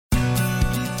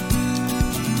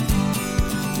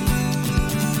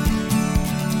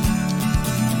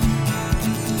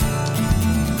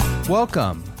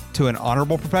Welcome to An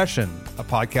Honorable Profession, a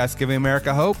podcast giving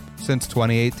America hope since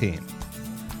 2018.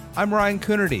 I'm Ryan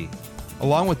Coonerty.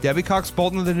 Along with Debbie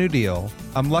Cox-Bolton of the New Deal,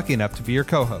 I'm lucky enough to be your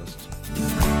co-host.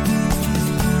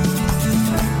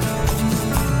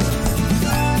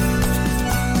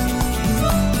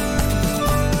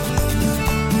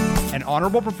 An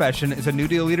Honorable Profession is a New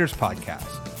Deal Leaders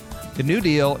podcast. The New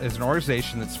Deal is an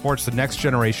organization that supports the next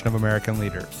generation of American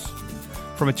leaders.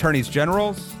 From attorneys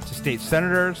generals to state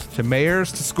senators to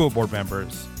mayors to school board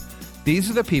members, these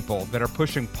are the people that are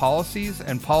pushing policies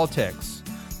and politics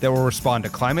that will respond to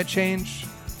climate change,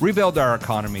 rebuild our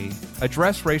economy,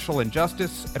 address racial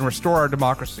injustice, and restore our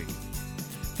democracy.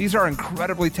 These are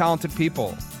incredibly talented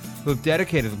people who have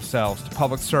dedicated themselves to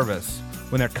public service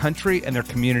when their country and their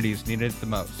communities needed it the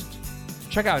most.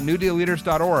 Check out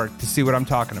newdealleaders.org to see what I'm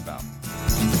talking about.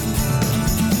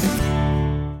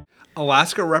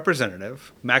 Alaska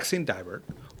Representative Maxine Dibert,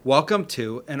 welcome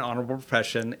to An Honorable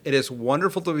Profession. It is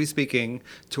wonderful to be speaking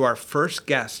to our first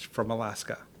guest from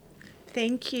Alaska.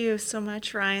 Thank you so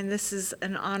much, Ryan. This is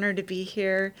an honor to be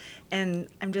here, and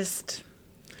I'm just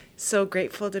so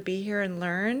grateful to be here and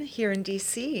learn here in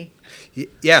D.C.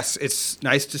 Yes, it's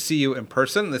nice to see you in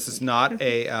person. This is not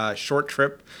a short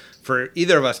trip for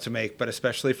either of us to make, but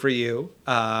especially for you.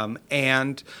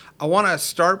 And I want to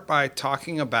start by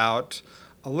talking about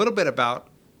a little bit about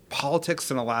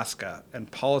politics in Alaska and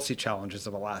policy challenges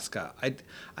of Alaska.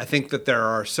 I think that there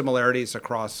are similarities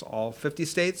across all 50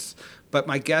 states, but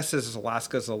my guess is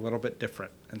Alaska is a little bit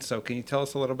different. And so can you tell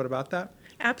us a little bit about that?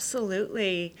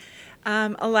 Absolutely.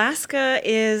 Alaska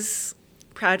is,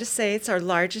 proud to say, it's our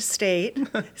largest state.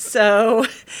 So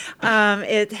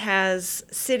it has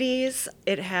cities,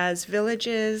 it has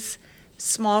villages,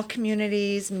 small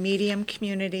communities, medium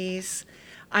communities.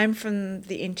 I'm from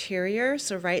the interior,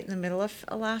 so right in the middle of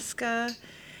Alaska.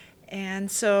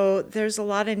 And so there's a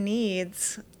lot of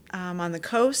needs on the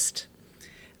coast,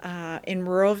 in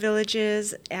rural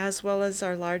villages, as well as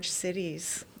our large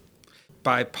cities.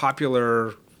 By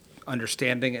popular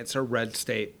understanding, it's a red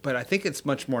state, but I think it's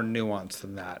much more nuanced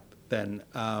than that. And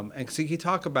so can you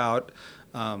talk about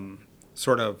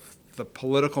sort of the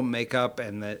political makeup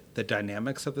and the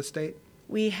dynamics of the state?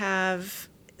 We have,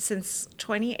 since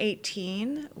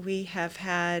 2018, we have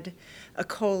had a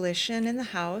coalition in the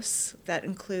House that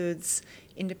includes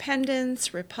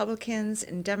independents, Republicans,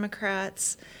 and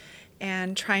Democrats,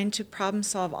 and trying to problem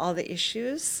solve all the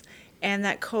issues. And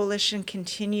that coalition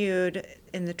continued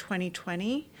in the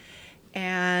 2020.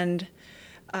 And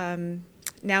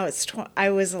now I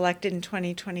was elected in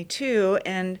 2022,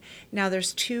 and now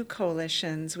there's two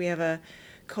coalitions. We have a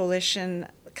coalition,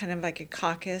 kind of like a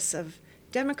caucus of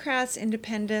Democrats,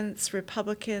 independents,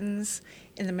 Republicans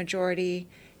in the majority,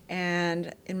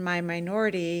 and in my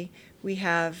minority, we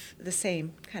have the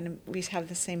same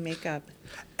makeup.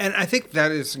 And I think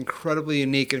that is incredibly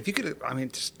unique. And if you could,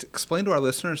 just explain to our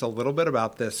listeners a little bit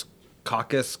about this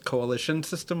caucus coalition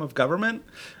system of government.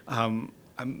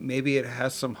 Maybe it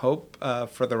has some hope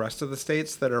for the rest of the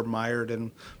states that are mired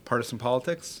in partisan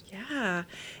politics. Yeah,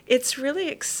 it's really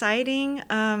exciting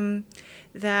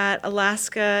that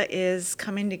Alaska is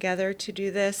coming together to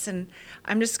do this. And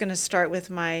I'm just going to start with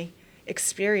my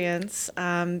experience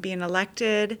being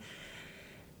elected.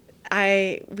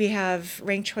 We have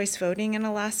ranked choice voting in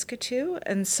Alaska too.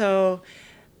 And so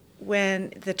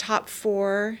when the top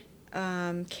four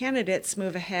candidates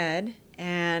move ahead,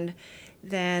 and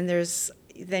then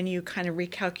you kind of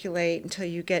recalculate until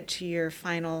you get to your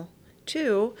final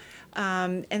two,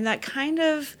 and that kind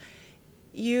of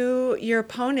your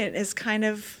opponent is kind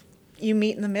of, you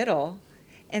meet in the middle.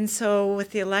 And so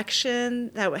with the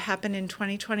election that happened in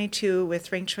 2022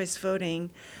 with ranked choice voting,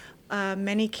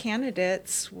 many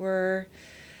candidates were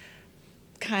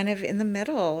kind of in the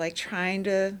middle, like trying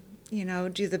to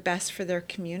do the best for their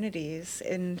communities.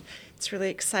 And it's really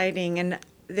exciting. And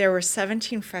there were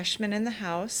 17 freshmen in the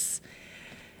House.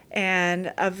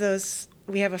 And of those,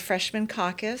 we have a freshman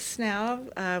caucus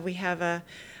now. We have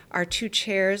our two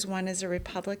chairs. One is a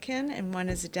Republican and one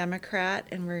is a Democrat.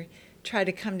 And we try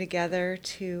to come together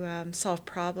to solve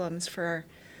problems for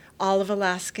all of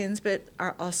Alaskans, but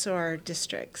also our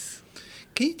districts.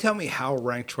 Can you tell me how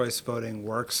ranked choice voting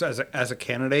works as a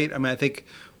candidate? I think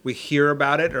we hear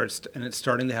about it, and it's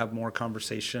starting to have more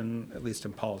conversation, at least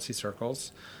in policy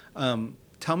circles.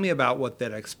 Tell me about what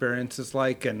that experience is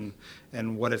like and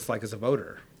what it's like as a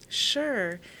voter.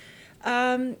 Sure.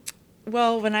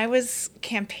 Well, when I was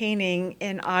campaigning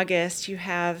in August, you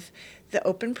have the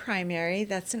open primary.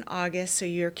 That's in August, so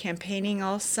you're campaigning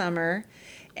all summer.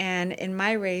 And in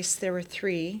my race, there were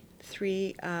three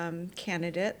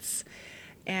candidates.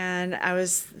 And I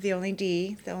was the only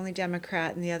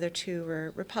Democrat, and the other two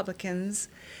were Republicans.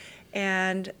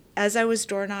 And as I was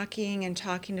door knocking and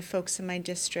talking to folks in my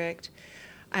district,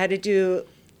 I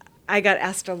got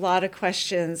asked a lot of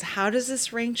questions. How does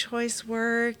this ranked choice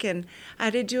work? And I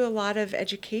had to do a lot of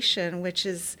education, which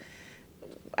is,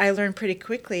 I learned pretty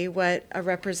quickly what a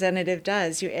representative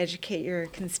does. You educate your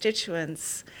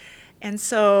constituents. And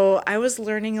so I was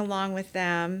learning along with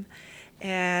them.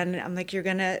 And I'm like, you're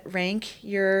going to rank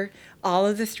all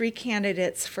of the 3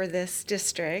 candidates for this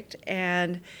district,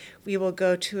 and we will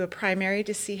go to a primary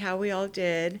to see how we all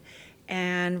did,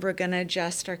 and we're going to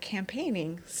adjust our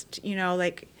campaigning.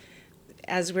 Like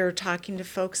as we're talking to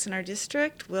folks in our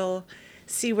district, we'll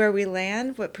see where we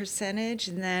land, what percentage,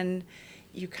 and then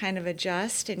you kind of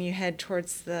adjust and you head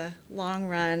towards the long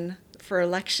run for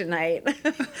election night.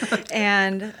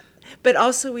 But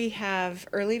also we have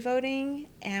early voting,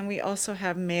 and we also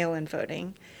have mail-in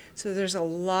voting. So there's a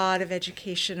lot of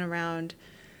education around,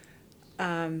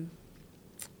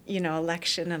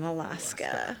 election in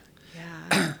Alaska.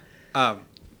 Yeah.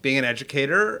 Being an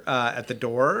educator at the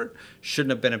door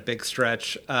shouldn't have been a big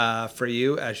stretch for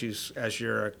you as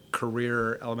you're a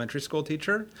career elementary school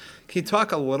teacher. Can you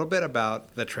talk a little bit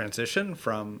about the transition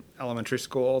from elementary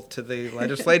school to the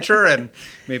legislature and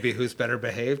maybe who's better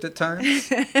behaved at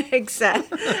times?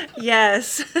 Exactly.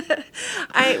 Yes.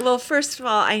 Well, first of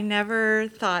all, I never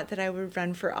thought that I would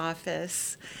run for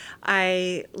office.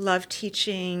 I love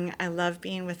teaching. I love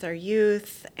being with our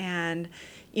youth, and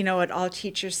what all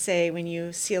teachers say, when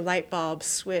you see a light bulb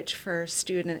switch for a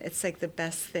student, it's like the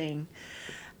best thing.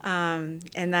 And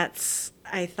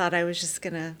I thought I was just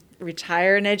going to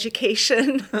retire in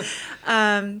education.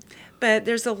 But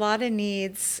there's a lot of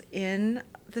needs in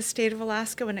the state of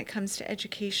Alaska when it comes to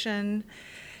education.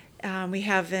 We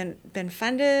haven't been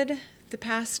funded the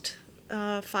past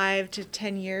 5 to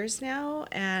 10 years now.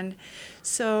 And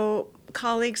so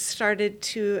colleagues started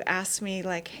to ask me,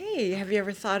 like, hey, have you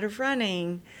ever thought of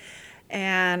running?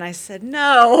 And I said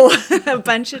no a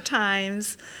bunch of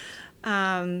times.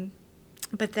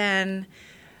 But then,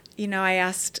 I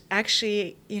asked,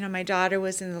 actually, my daughter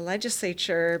was in the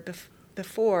legislature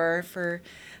before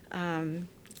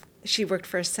she worked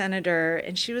for a senator,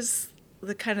 and she was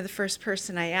the first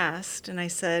person I asked. And I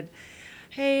said,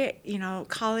 hey,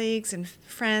 colleagues and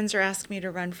friends are asking me to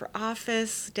run for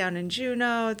office down in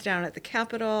Juneau, down at the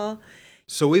Capitol.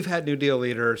 So we've had New Deal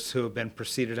leaders who have been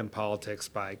preceded in politics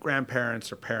by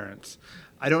grandparents or parents.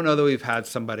 I don't know that we've had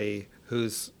somebody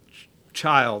whose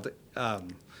child,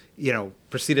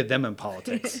 preceded them in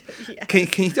politics. Yeah.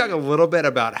 Can you talk a little bit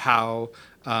about how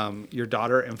your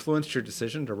daughter influenced your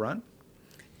decision to run?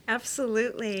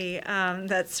 Absolutely.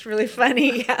 That's really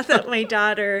funny, that my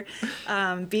daughter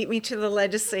beat me to the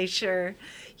legislature.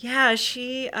 Yeah,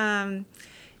 she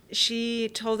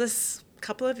told us a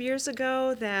couple of years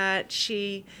ago that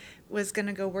she was going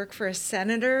to go work for a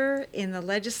senator in the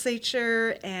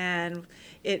legislature, and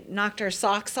it knocked our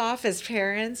socks off as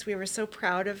parents. We were so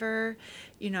proud of her,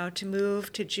 to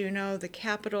move to Juneau, the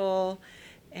capital,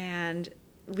 and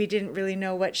we didn't really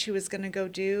know what she was going to go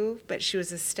do, but she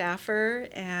was a staffer,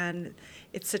 and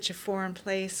it's such a foreign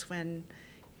place when,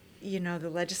 the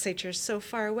legislature is so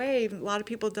far away. A lot of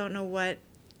people don't know what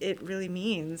it really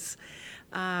means.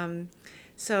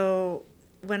 So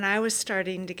when I was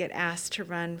starting to get asked to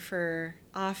run for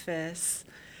office,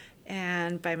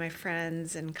 and by my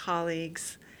friends and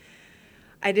colleagues,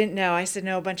 I didn't know. I said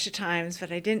no a bunch of times,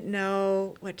 but I didn't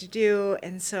know what to do,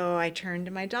 and so I turned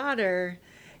to my daughter.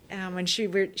 When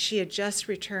she had just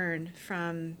returned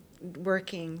from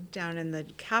working down in the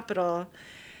Capitol,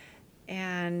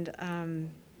 and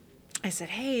I said,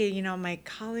 hey, my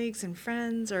colleagues and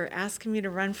friends are asking me to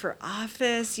run for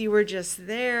office. You were just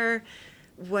there.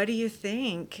 What do you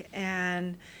think?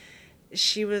 And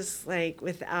she was like,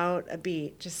 without a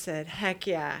beat, just said, heck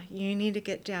yeah, you need to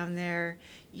get down there.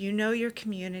 You know your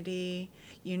community.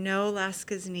 You know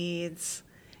Alaska's needs.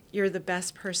 You're the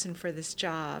best person for this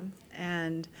job.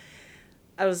 And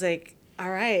I was like, all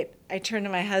right. I turned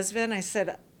to my husband. I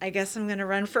said, I guess I'm going to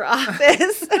run for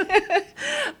office.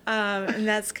 And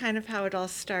that's kind of how it all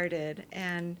started.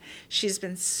 And she's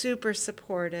been super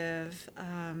supportive.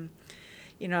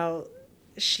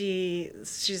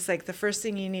 She's like, the first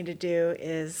thing you need to do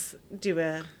is do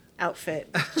a outfit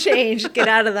change, get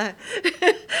out of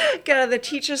the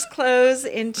teacher's clothes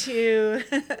into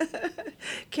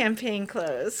campaign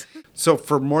clothes. So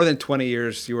for more than 20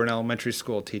 years, you were an elementary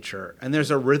school teacher, and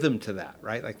there's a rhythm to that,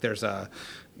 right? Like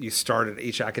you start at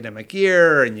each academic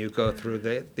year, and you go through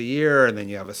the year, and then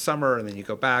you have a summer, and then you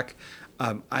go back.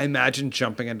 I imagine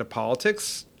jumping into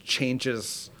politics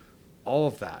changes all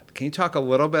of that. Can you talk a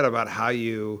little bit about how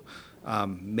you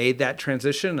made that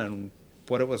transition and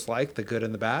what it was like, the good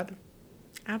and the bad?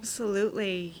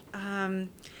 Absolutely.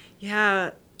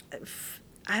 Yeah,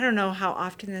 I don't know how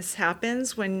often this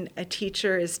happens when a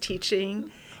teacher is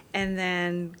teaching and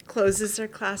then closes their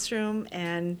classroom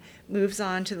and moves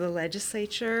on to the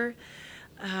legislature.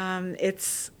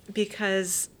 It's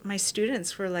because my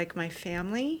students were like my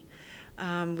family.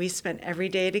 We spent every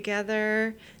day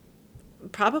together.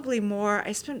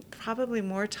 I spent probably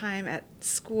more time at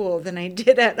school than I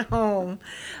did at home.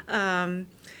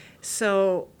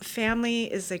 So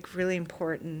family is like really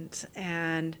important,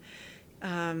 and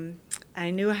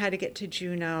I knew I had to get to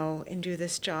Juneau and do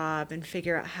this job and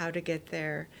figure out how to get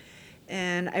there.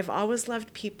 And I've always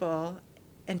loved people,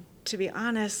 and to be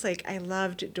honest, like I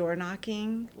loved door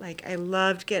knocking. Like I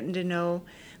loved getting to know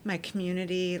my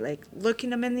community, like looking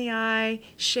them in the eye,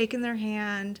 shaking their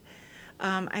hand.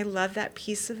 I love that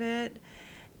piece of it,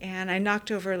 and I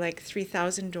knocked over like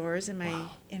 3,000 doors in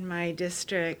my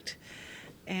district,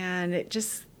 and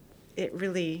it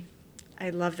really, I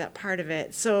love that part of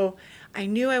it. So I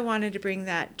knew I wanted to bring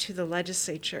that to the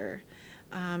legislature,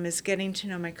 is getting to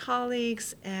know my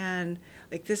colleagues, and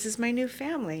like this is my new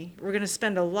family. We're going to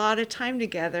spend a lot of time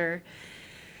together,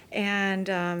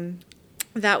 and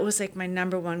that was like my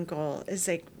number one goal, is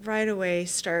like right away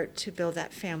start to build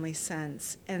that family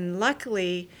sense. And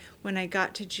luckily, when I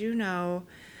got to Juneau,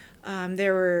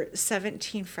 there were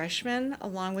 17 freshmen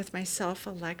along with myself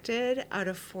elected out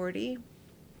of 40.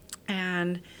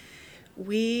 And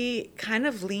we kind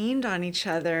of leaned on each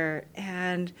other,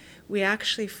 and we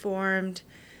actually formed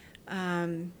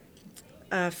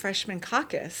a freshman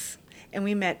caucus. And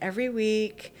we met every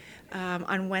week.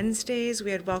 On Wednesdays,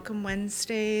 we had Welcome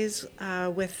Wednesdays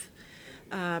with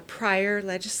prior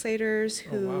legislators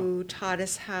who taught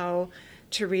us how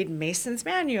to read Mason's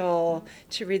Manual,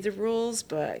 to read the rules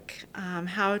book,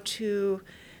 how to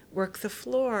work the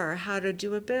floor, how to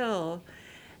do a bill.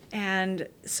 And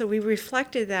so we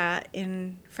reflected that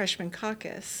in Freshman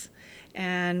Caucus.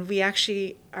 And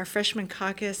our Freshman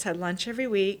Caucus had lunch every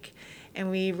week, and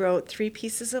we wrote 3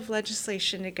 pieces of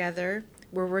legislation together.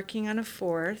 We're working on a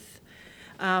 4th.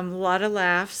 A lot of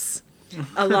laughs,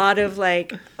 a lot of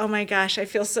like, oh my gosh, I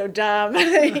feel so dumb,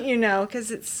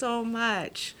 because it's so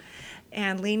much,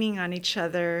 and leaning on each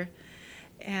other.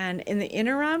 And in the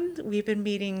interim, we've been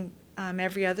meeting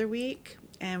every other week,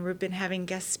 and we've been having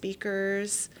guest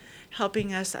speakers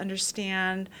helping us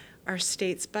understand our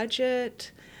state's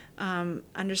budget,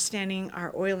 understanding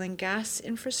our oil and gas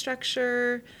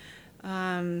infrastructure.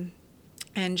 And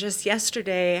just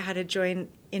yesterday, I had to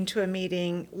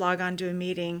log on to a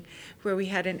meeting where we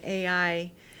had an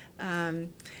AI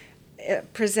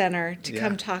presenter to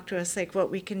come talk to us, like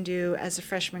what we can do as a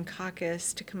freshman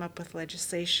caucus to come up with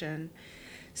legislation.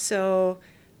 So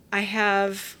I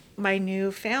have my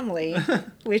new family,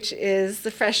 which is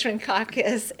the freshman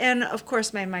caucus, and of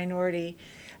course my minority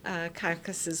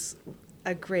caucus is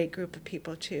a great group of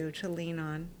people too to lean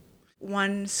on.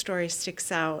 One story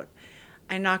sticks out.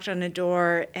 I knocked on a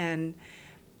door, and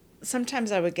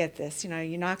sometimes I would get this,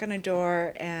 you knock on a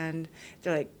door and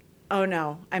they're like, oh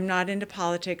no, I'm not into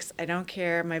politics. I don't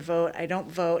care. I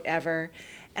don't vote ever.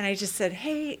 And I just said,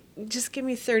 hey, just give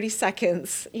me 30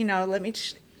 seconds. Let me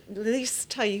at least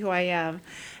tell you who I am.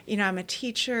 I'm a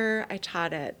teacher. I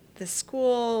taught at this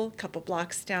school a couple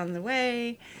blocks down the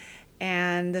way.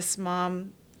 And this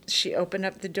mom, she opened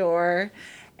up the door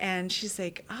and she's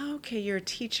like, oh, okay, you're a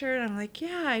teacher? And I'm like,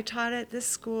 yeah, I taught at this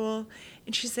school.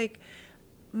 And she's like,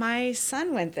 my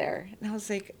son went there. And I was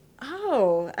like,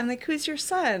 oh. I'm like, who's your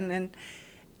son? And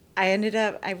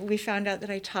we found out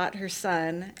that I taught her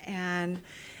son. And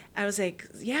I was like,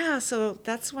 yeah, so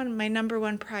that's my number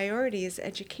one priority is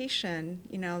education,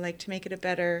 like to make it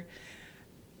better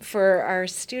for our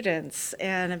students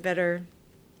and a better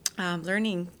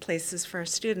learning places for our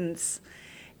students.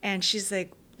 And she's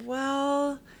like,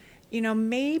 well,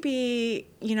 maybe,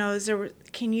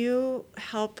 can you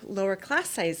help lower class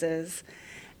sizes?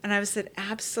 And I said,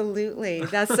 absolutely.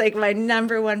 That's like my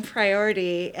number one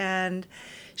priority. And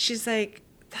she's like,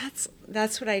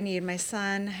 that's what I need. My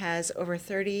son has over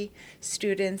 30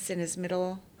 students in his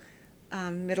middle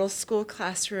school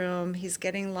classroom. He's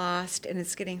getting lost, and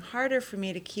it's getting harder for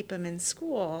me to keep him in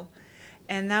school.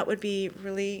 And that would be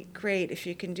really great if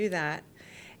you can do that.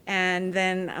 And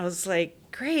then I was like,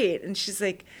 great. And she's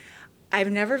like,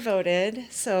 I've never voted,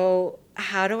 so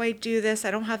how do I do this?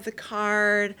 I don't have the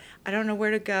card. I don't know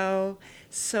where to go.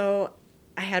 So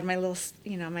I had my little,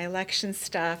 my election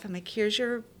stuff. I'm like, here's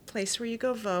your place where you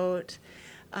go vote.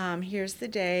 Here's the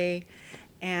day.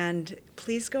 And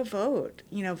please go vote.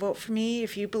 Vote for me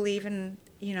if you believe in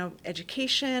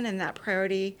education and that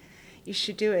priority, you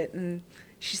should do it. And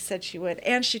she said she would.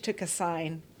 And she took a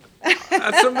sign.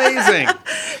 That's amazing.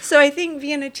 So I think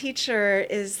being a teacher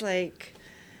is like,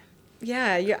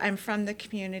 I'm from the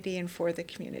community and for the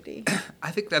community. I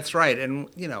think that's right. And,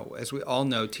 as we all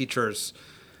know, teachers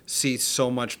see so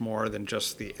much more than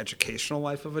just the educational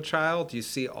life of a child. You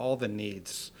see all the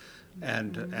needs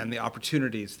and the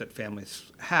opportunities that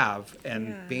families have,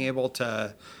 and being able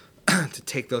to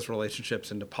take those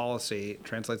relationships into policy,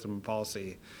 translate them in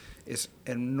policy, is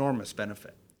an enormous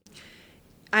benefit.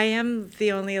 I am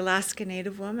the only Alaska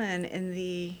Native woman in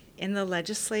the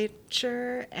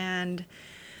legislature, and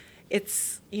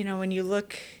it's, when you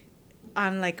look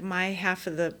on like my half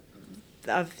of the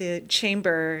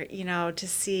chamber, to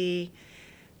see,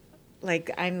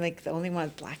 like, I'm like the only one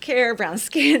with black hair, brown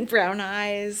skin, brown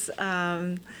eyes.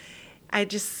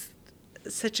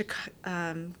 Such a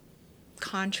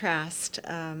contrast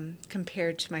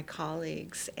compared to my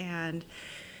colleagues. And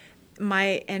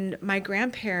my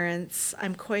grandparents,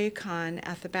 I'm Koyukon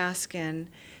Athabascan,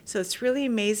 so it's really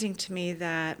amazing to me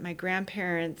that my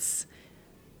grandparents,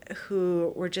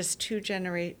 who were just two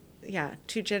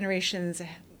generations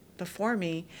before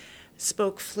me,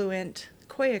 spoke fluent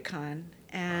Koyukon,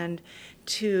 and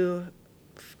to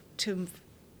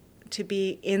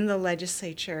be in the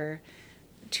legislature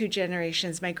 2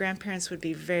 generations, my grandparents would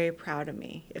be very proud of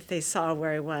me if they saw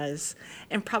where I was,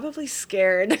 and probably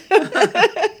scared.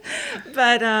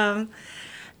 But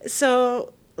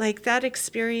so like that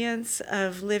experience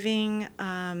of living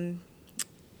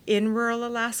in rural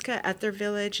Alaska at their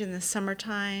village in the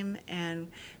summertime,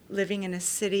 and living in a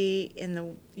city in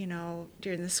the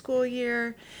during the school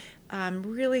year,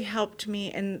 really helped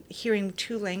me. And hearing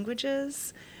 2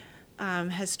 languages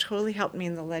has totally helped me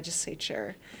in the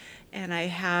legislature. And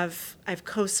I've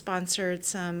co-sponsored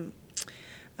some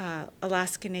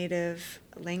Alaska Native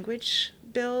language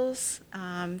bills,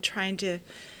 trying to,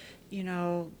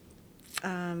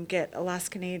 get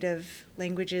Alaska Native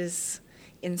languages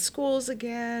in schools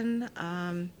again.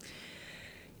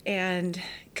 And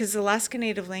because Alaska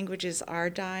Native languages are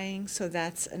dying, so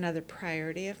that's another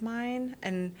priority of mine.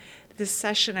 And this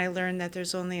session I learned that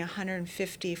there's only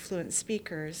 150 fluent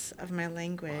speakers of my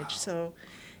language. Wow. So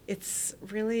it's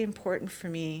really important for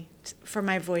me, for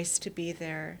my voice to be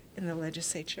there in the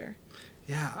legislature.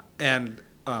 Yeah. And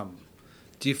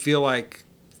do you feel like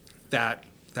that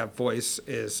voice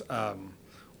is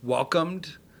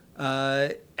welcomed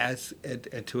as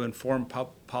to inform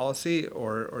policy,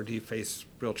 or do you face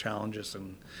real challenges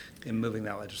in moving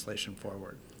that legislation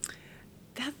forward?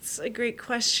 That's a great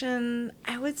question.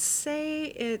 I would say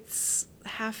it's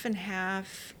half and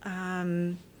half.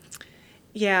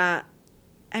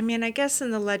 I mean, I guess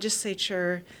in the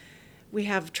legislature, we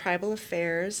have tribal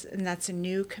affairs, and that's a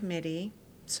new committee.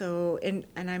 So, and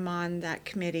I'm on that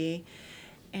committee.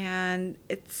 And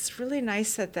it's really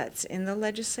nice that that's in the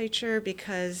legislature,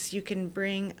 because you can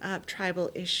bring up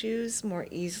tribal issues more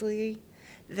easily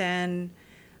than,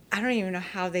 I don't even know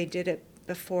how they did it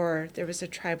before there was a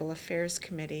tribal affairs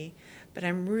committee, but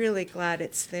I'm really glad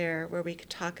it's there, where we could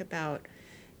talk about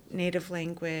Native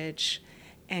language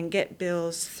and get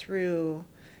bills through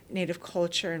Native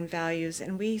culture and values.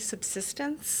 And we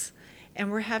subsistence,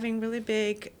 and we're having really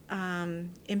big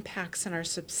impacts on our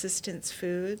subsistence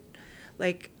food.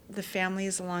 Like the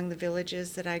families along the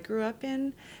villages that I grew up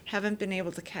in haven't been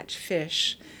able to catch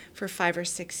fish for 5 or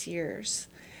 6 years.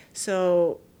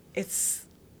 So it's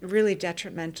really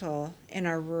detrimental in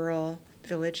our rural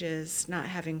villages not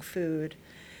having food.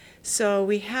 So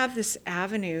we have this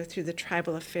avenue through the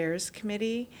Tribal Affairs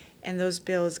Committee, and those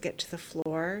bills get to the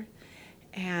floor.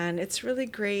 And it's really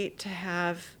great to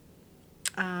have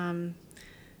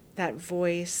that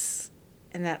voice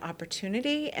and that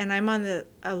opportunity. And I'm on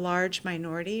a large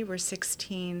minority. We're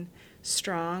 16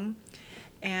 strong,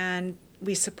 and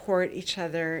we support each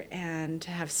other. And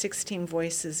to have 16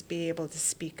 voices be able to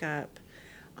speak up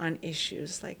on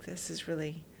issues like this is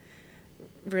really,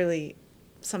 really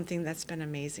something that's been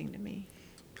amazing to me.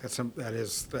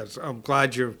 I'm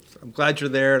glad you're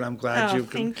there, and I'm glad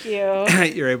thank you.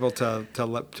 You're able to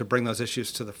bring those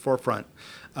issues to the forefront.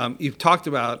 You've talked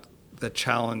about the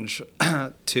challenge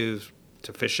to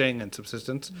fishing and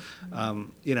subsistence.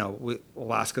 Mm-hmm.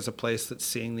 Alaska's a place that's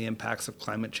seeing the impacts of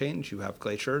climate change. You have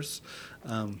glaciers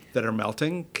that are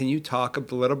melting. Can you talk a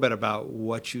little bit about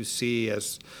what you see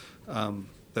as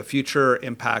the future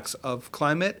impacts of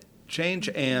climate change,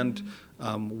 and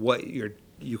what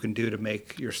you can do to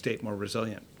make your state more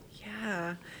resilient?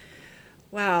 Yeah.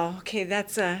 Wow. Okay,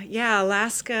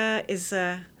 Alaska is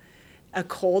a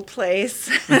cold place.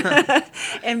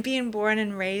 And being born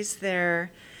and raised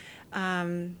there,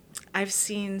 I've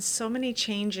seen so many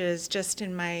changes just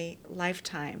in my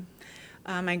lifetime.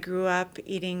 I grew up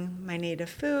eating my native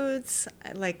foods,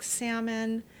 like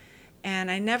salmon,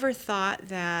 and I never thought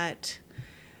that,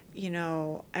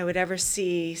 I would ever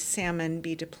see salmon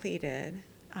be depleted.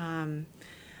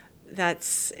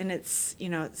 It's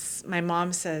my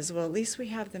mom says, well, at least we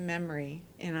have the memory.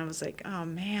 And I was like, oh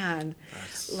man,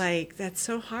 that's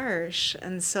so harsh.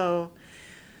 And so,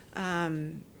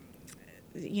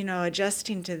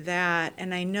 adjusting to that.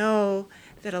 And I know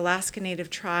that Alaska Native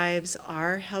tribes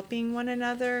are helping one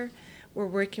another. We're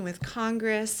working with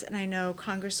Congress, and I know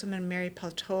Congresswoman Mary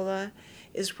Peltola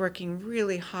is working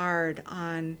really hard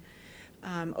on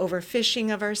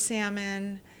overfishing of our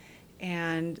salmon,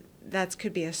 and that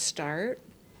could be a start.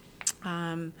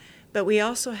 But we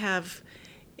also have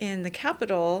in the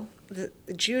capital, the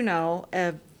Juneau,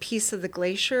 a piece of the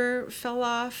glacier fell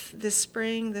off this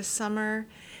summer,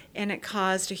 and it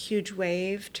caused a huge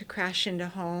wave to crash into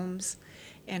homes,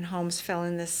 and homes fell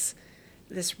in this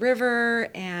river,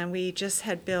 and we just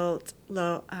had built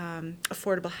low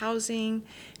affordable housing,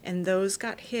 and those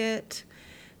got hit.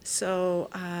 So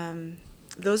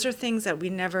those are things that we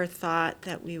never thought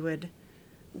that we would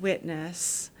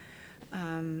witness.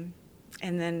 And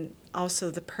then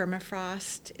also the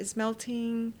permafrost is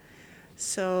melting.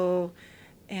 So,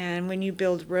 and when you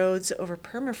build roads over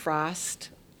permafrost,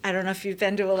 I don't know if you've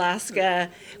been to Alaska,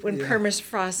 when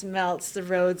permafrost melts, the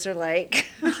roads are like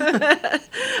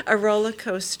a roller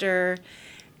coaster.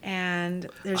 And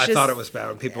I thought it was bad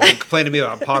when people complain to me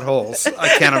about potholes. I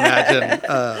can't imagine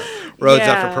roads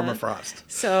after permafrost.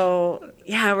 So,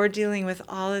 we're dealing with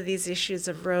all of these issues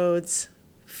of roads,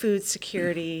 food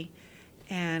security,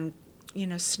 and,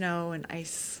 snow and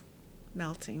ice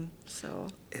melting. So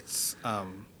it's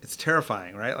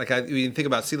terrifying, right? Like when you think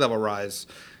about sea level rise,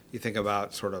 you think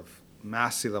about sort of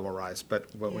mass sea level rise, but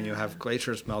when you have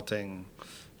glaciers melting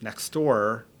next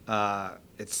door,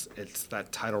 it's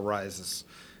that tidal rise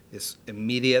is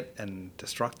immediate and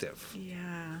destructive.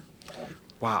 Yeah.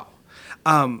 Wow.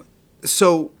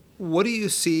 So what do you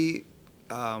see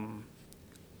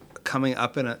coming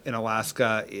up in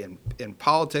Alaska in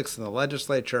politics and the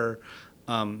legislature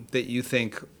that you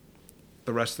think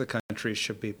the rest of the country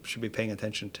should be paying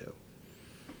attention to?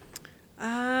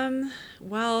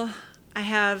 Well,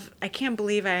 I can't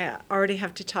believe I already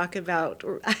have to talk about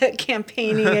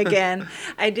campaigning again.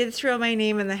 I did throw my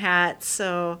name in the hat,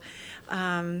 so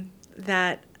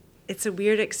that it's a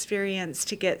weird experience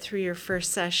to get through your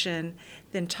first session,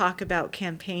 then talk about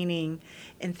campaigning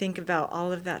and think about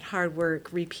all of that hard work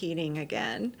repeating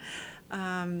again.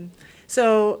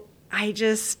 So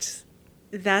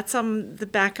that's on the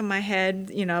back of my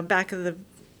head, back of the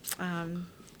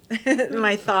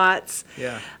my thoughts.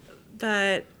 Yeah.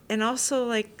 And also,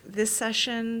 like this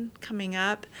session coming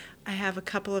up, I have a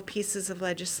couple of pieces of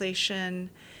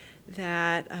legislation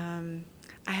that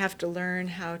I have to learn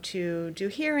how to do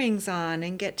hearings on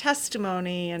and get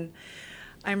testimony, and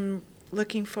I'm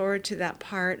looking forward to that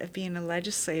part of being a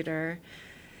legislator.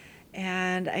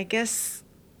 And I guess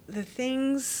the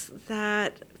things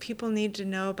that people need to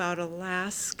know about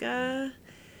Alaska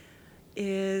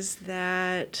is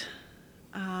that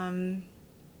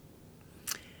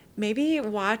maybe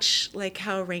watch like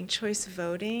how ranked choice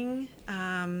voting,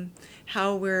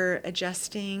 how we're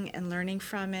adjusting and learning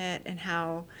from it, and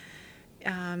how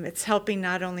it's helping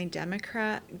not only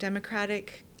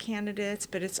Democratic candidates,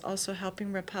 but it's also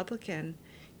helping Republican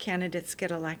candidates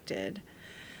get elected.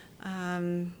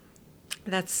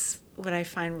 That's what I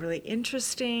find really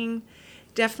interesting.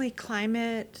 Definitely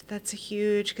climate, that's a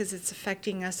huge, because it's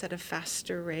affecting us at a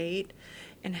faster rate,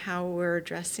 and how we're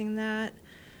addressing that.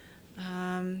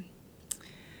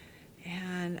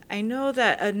 And I know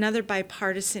that another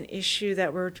bipartisan issue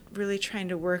that we're really trying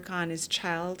to work on is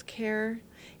child care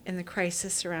and the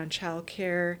crisis around child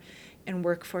care and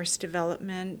workforce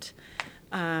development.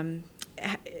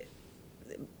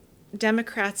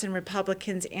 Democrats and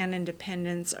Republicans and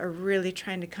independents are really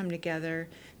trying to come together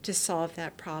to solve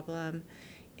that problem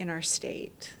in our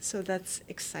state. So that's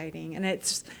exciting.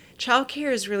 And child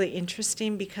care is really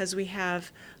interesting because we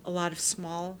have a lot of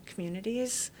small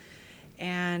communities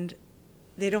and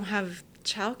they don't have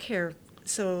child care.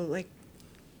 So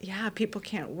people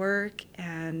can't work,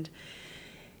 and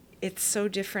it's so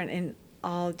different in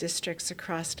all districts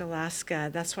across Alaska.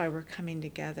 That's why we're coming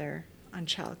together on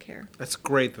child care. That's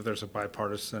great that there's a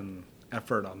bipartisan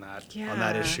effort on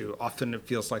that issue. Often it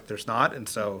feels like there's not, and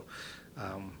so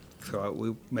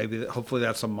hopefully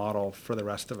that's a model for the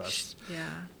rest of us. Yeah.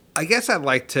 I guess I'd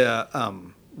like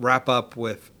to wrap up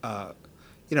with, I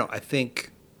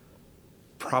think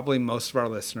probably most of our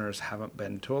listeners haven't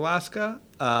been to Alaska.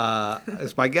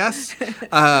 is my guess.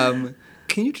 Can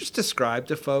you just describe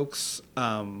to folks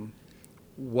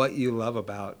what you love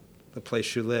about the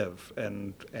place you live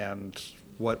and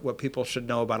what people should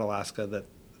know about Alaska that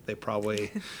they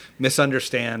probably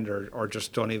misunderstand or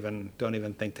just don't even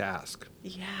think to ask?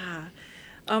 Yeah.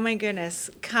 Oh my goodness.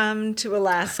 Come to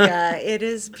Alaska. It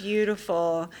is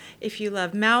beautiful. If you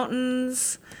love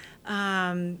mountains,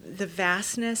 the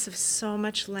vastness of so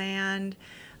much land,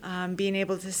 being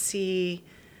able to see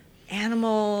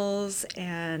animals,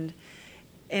 and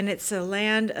it's a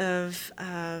land of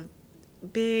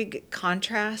big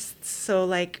contrasts. So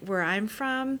like where I'm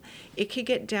from, it could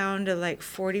get down to like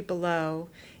 40 below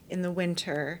in the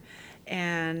winter,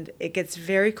 and it gets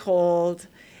very cold,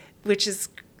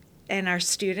 and our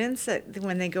students,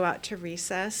 when they go out to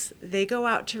recess,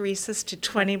 to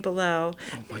 20 below.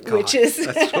 Oh my God, which is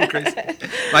that's so crazy.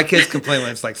 My kids complain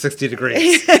when it's like 60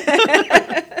 degrees.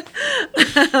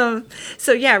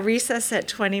 So yeah, recess at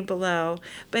 20 below.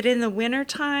 But in the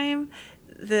wintertime,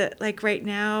 like right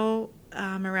now,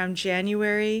 around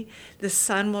January, the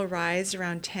sun will rise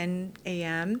around 10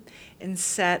 a.m. and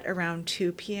set around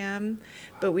 2 p.m.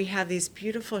 But we have these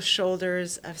beautiful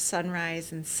shoulders of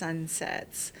sunrise and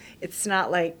sunsets. It's not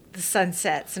like the sun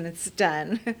sets and it's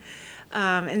done.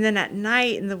 And then at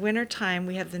night, in the wintertime,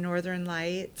 we have the northern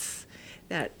lights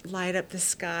that light up the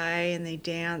sky, and they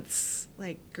dance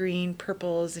like green,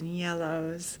 purples, and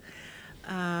yellows.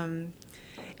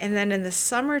 And then in the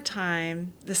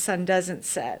summertime, the sun doesn't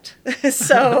set.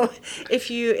 So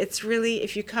if you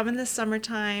come in the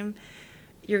summertime,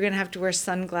 you're going to have to wear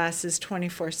sunglasses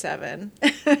 24/7.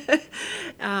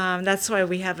 That's why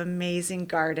we have amazing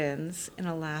gardens in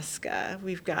Alaska.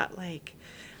 We've got like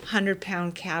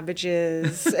 100-pound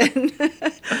cabbages.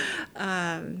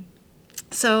 And,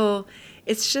 so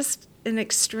it's just an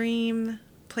extreme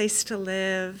place to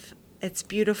live. It's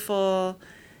beautiful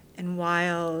and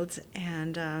wild,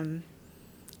 and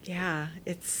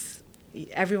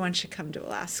everyone should come to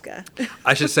Alaska.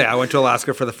 I should say I went to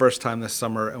Alaska for the first time this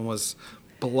summer and was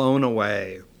blown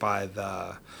away by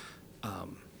the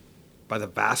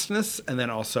vastness, and then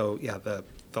also the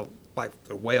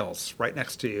whales right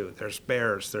next to you. There's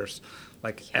bears. There's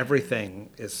everything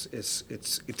is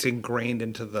it's ingrained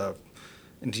into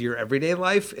your everyday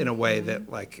life in a way that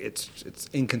it's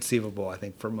inconceivable, I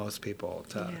think, for most people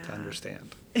to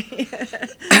understand.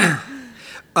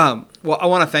 Well, I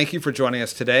want to thank you for joining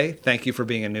us today. Thank you for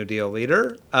being a New Deal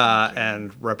leader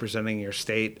and representing your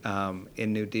state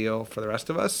in New Deal for the rest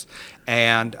of us.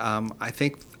 And I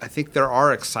think there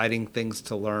are exciting things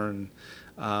to learn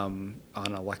on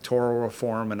electoral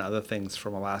reform and other things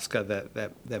from Alaska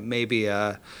that may be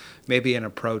an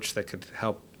approach that could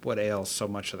help what ails so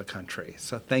much of the country.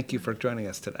 So thank you for joining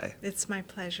us today. It's my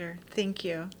pleasure. Thank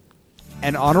you.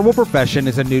 An Honorable Profession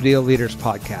is a New Deal Leaders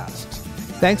podcast.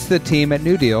 Thanks to the team at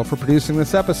New Deal for producing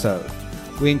this episode.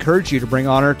 We encourage you to bring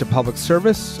honor to public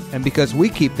service, and because we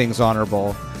keep things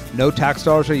honorable, no tax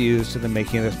dollars are used in the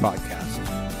making of this podcast.